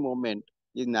every moment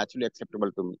is naturally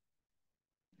acceptable to me.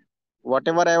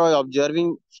 Whatever I was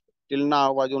observing till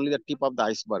now was only the tip of the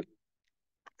iceberg.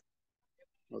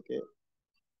 Okay.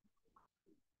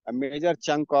 A major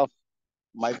chunk of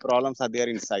my problems are there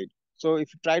inside. So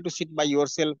if you try to sit by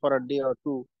yourself for a day or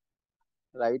two,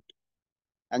 right,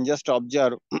 and just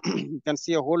observe, you can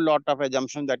see a whole lot of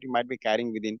assumptions that you might be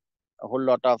carrying within, a whole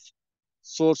lot of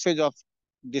sources of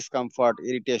discomfort,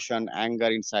 irritation, anger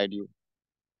inside you.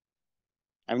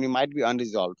 I mean, it might be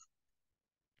unresolved,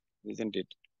 isn't it?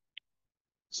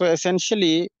 So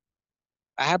essentially,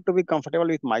 I have to be comfortable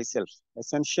with myself.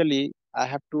 Essentially, I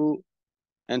have to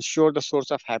ensure the source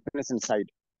of happiness inside,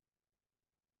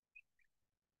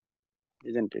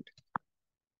 isn't it?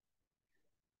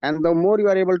 And the more you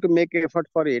are able to make effort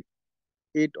for it,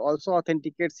 it also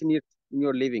authenticates in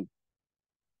your living.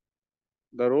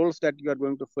 The roles that you are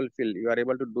going to fulfill, you are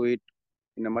able to do it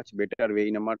in a much better way,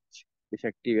 in a much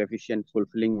effective, efficient,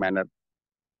 fulfilling manner.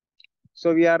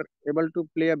 So we are able to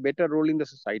play a better role in the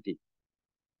society,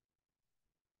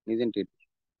 isn't it?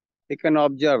 We can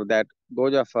observe that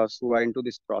those of us who are into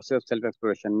this process of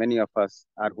self-exploration, many of us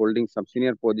are holding some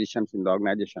senior positions in the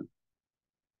organization.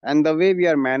 And the way we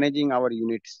are managing our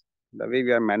units, the way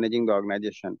we are managing the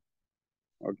organization,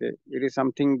 okay, it is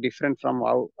something different from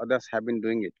how others have been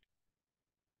doing it.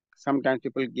 Sometimes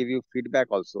people give you feedback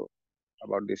also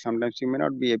about this. Sometimes you may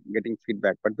not be getting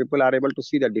feedback, but people are able to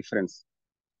see the difference.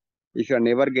 If you are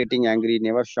never getting angry,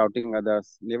 never shouting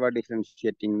others, never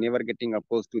differentiating, never getting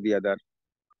opposed to the other,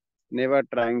 never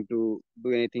trying to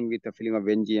do anything with a feeling of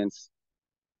vengeance.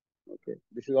 Okay,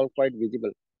 this is all quite visible.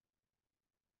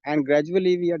 And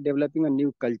gradually we are developing a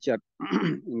new culture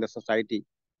in the society,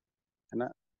 you know,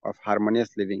 of harmonious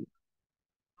living,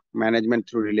 management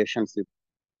through relationship,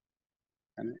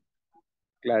 and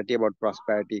clarity about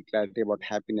prosperity, clarity about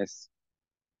happiness,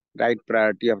 right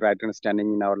priority of right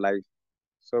understanding in our life.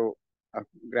 So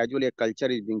gradually a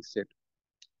culture is being set.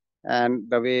 And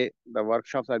the way the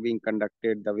workshops are being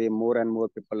conducted, the way more and more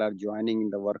people are joining in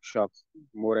the workshops,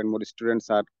 more and more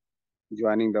students are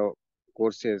joining the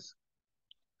courses.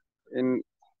 In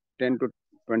 10 to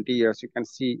 20 years, you can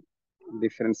see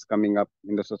difference coming up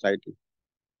in the society.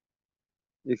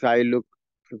 If I look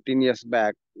 15 years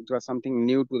back, it was something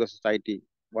new to the society.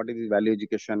 What is value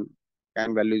education?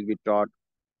 Can values be taught?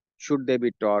 Should they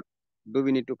be taught? Do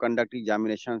we need to conduct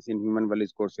examinations in human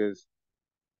values courses?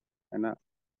 And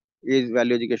is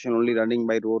value education only running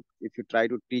by rote? If you try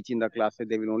to teach in the classes,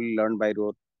 they will only learn by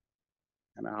rote.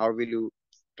 And how will you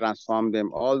transform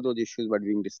them? All those issues were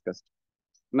being discussed.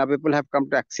 Now people have come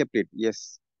to accept it.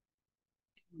 Yes,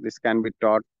 this can be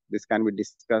taught, this can be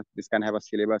discussed, this can have a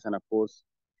syllabus and a course.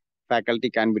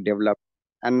 Faculty can be developed.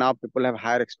 And now people have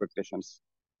higher expectations.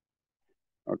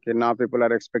 Okay, now people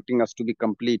are expecting us to be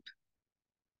complete.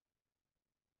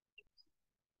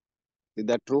 Is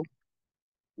that true?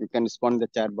 You can respond in the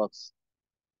chat box.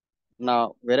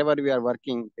 Now, wherever we are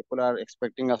working, people are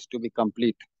expecting us to be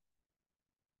complete.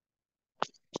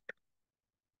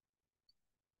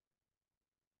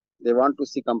 They want to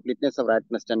see completeness of right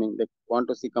understanding. They want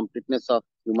to see completeness of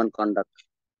human conduct.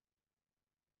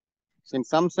 So in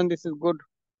some sense, this is good.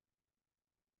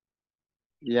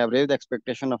 We have raised the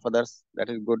expectation of others. That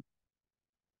is good.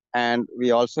 And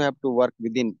we also have to work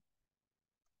within.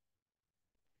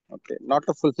 Okay, not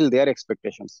to fulfill their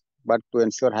expectations, but to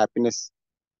ensure happiness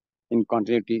in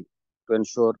continuity, to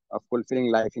ensure a fulfilling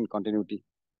life in continuity.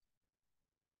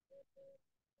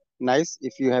 Nice.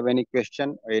 If you have any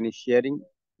question or any sharing,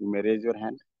 you may raise your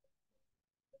hand.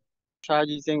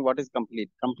 Shahji is saying, what is complete?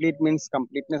 Complete means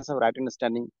completeness of right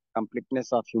understanding,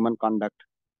 completeness of human conduct.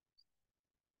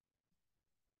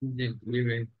 Yeah,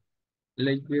 right.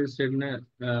 Like we said,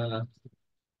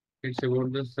 it's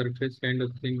about the surface kind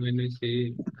of thing when we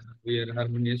say we are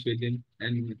harmonious within,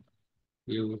 and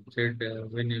you said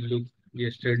when you look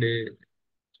yesterday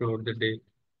throughout the day.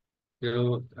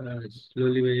 So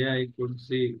slowly, yeah, I could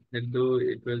see that though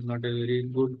it was not a very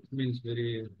good, means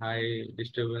very high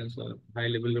disturbance or high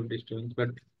level of disturbance, but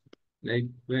like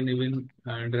when even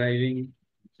driving,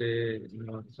 say,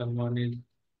 someone is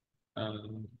uh,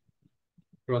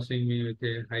 crossing me with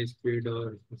a high speed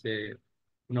or say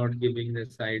not giving the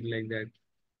side like that,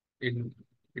 it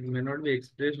it may not be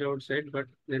expressed outside, but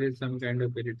there is some kind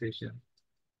of irritation.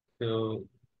 So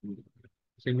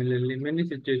similarly, many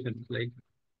situations like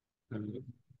uh,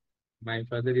 my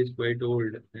father is quite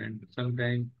old, and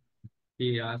sometimes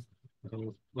he asks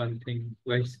one thing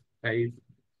twice, thrice.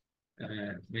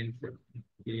 Means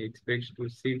he expects to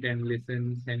sit and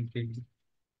listen same thing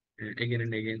again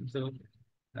and again. So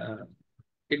uh,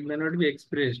 it may not be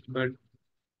expressed, but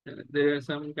there are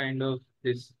some kind of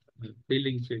this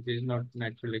feelings which is not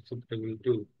naturally acceptable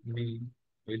to me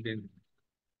within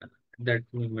that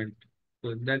moment.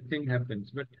 So that thing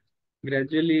happens, but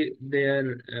gradually they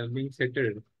are being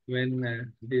settled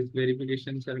when these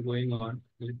verifications are going on.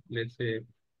 Let's say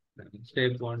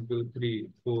step 1, 2, 3,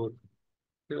 4.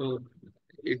 So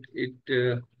it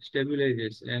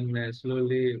stabilizes, and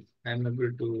slowly I'm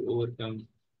able to overcome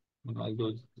all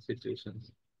those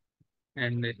situations.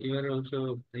 And you are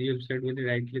also, you have said very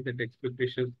rightly that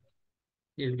expectation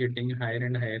is getting higher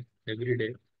and higher every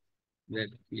day. That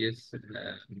yes,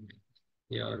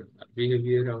 your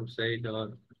behavior outside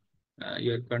or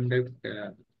your conduct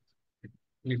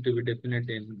need to be definite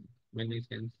in many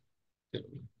sense. So,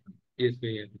 yes,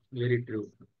 Bhaiya, very true.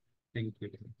 Thank you.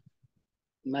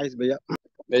 Nice, Bhaiya.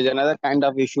 There's another kind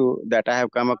of issue that I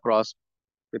have come across.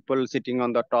 People sitting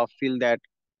on the top feel that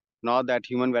now that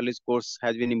human values course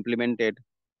has been implemented,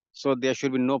 so there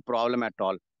should be no problem at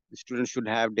all. The students should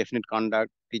have definite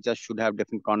conduct, teachers should have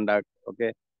definite conduct,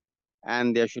 okay,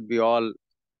 and there should be all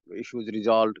issues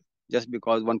resolved just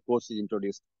because one course is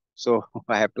introduced. So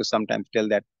I have to sometimes tell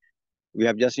that we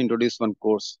have just introduced one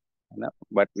course,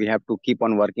 but we have to keep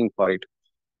on working for it.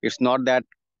 It's not that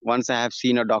once I have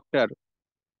seen a doctor,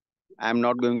 I'm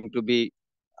not going to be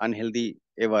unhealthy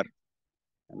ever.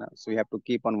 So we have to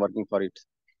keep on working for it.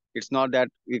 It's not that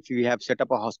if we have set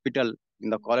up a hospital in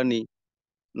the colony,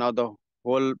 now the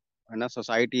whole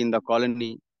society in the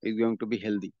colony is going to be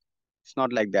healthy. It's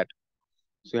not like that.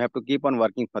 So we have to keep on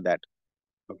working for that.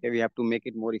 Okay, we have to make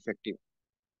it more effective.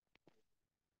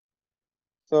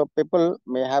 So people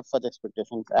may have such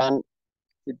expectations, and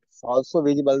it's also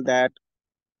visible that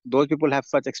those people have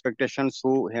such expectations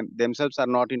who themselves are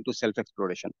not into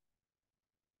self-exploration.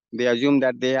 They assume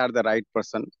that they are the right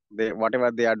person. They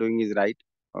whatever they are doing is right.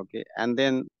 Okay, and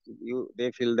then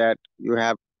they feel that you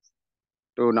have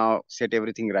to now set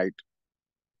everything right.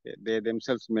 They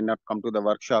themselves may not come to the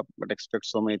workshop but expect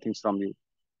so many things from you.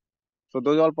 So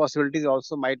those all possibilities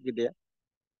also might be there.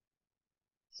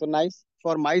 So nice.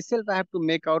 For myself, I have to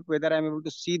make out whether I'm able to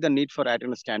see the need for right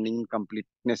understanding in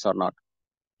completeness or not.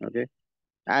 Okay.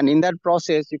 And in that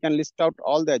process, you can list out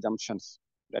all the assumptions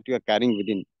that you are carrying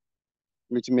within,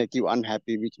 which make you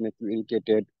unhappy, which make you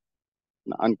irritated,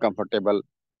 uncomfortable,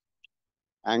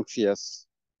 anxious,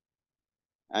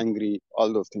 angry,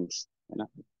 all those things.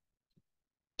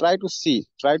 Try to see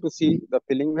the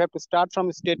feeling. We have to start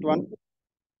from state 1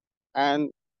 and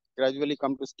gradually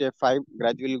come to step 5,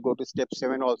 gradually go to step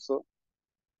 7 also.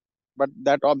 But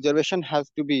that observation has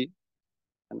to be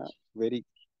very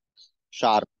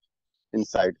sharp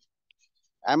inside.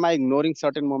 Am I ignoring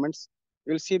certain moments?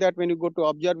 You'll see that when you go to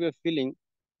observe your feeling,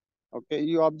 okay,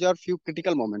 you observe few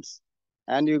critical moments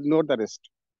and you ignore the rest.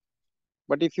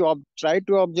 But if you try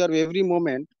to observe every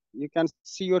moment, you can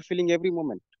see your feeling every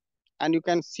moment. And you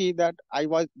can see that I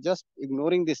was just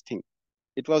ignoring this thing.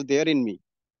 It was there in me.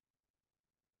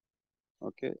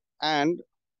 Okay. And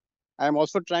I'm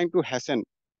also trying to hasten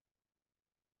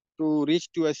to reach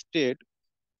to a state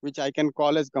which I can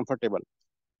call as comfortable,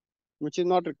 which is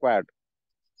not required.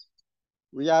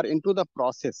 We are into the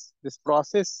process. This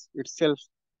process itself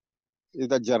is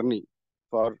the journey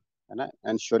for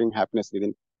ensuring happiness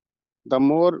within. The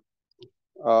more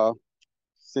uh,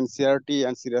 sincerity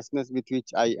and seriousness with which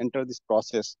I enter this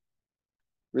process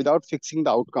without fixing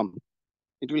the outcome,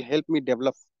 it will help me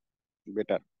develop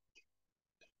better.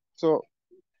 So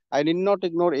I need not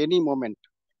ignore any moment.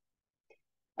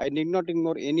 I need not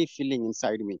ignore any feeling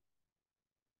inside me.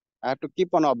 I have to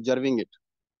keep on observing it.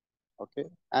 Okay.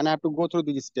 And I have to go through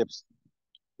these steps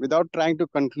without trying to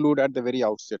conclude at the very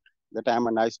outset that I am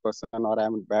a nice person or I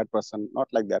am a bad person. Not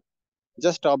like that.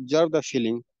 Just observe the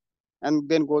feeling and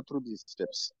then go through these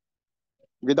steps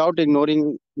without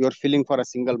ignoring your feeling for a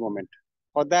single moment.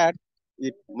 For that,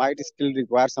 it might still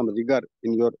require some rigor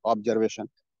in your observation,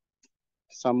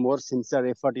 some more sincere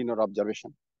effort in your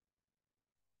observation.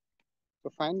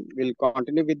 So fine, we'll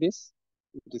continue with this.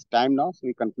 It is time now, so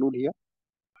we conclude here.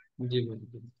 Ji,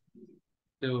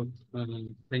 so,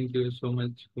 thank you so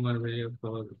much, Kumar Bhaiya,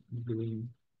 for giving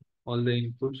all the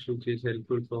inputs, which is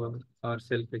helpful for our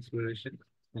self-exploration.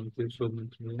 Thank you so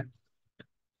much, Bhaiya.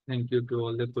 Thank you to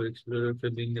all the co-explorers for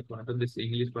being a part of this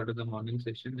English part of the morning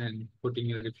session and putting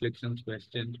your reflections,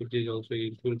 questions, which is also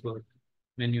useful for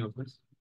many of us.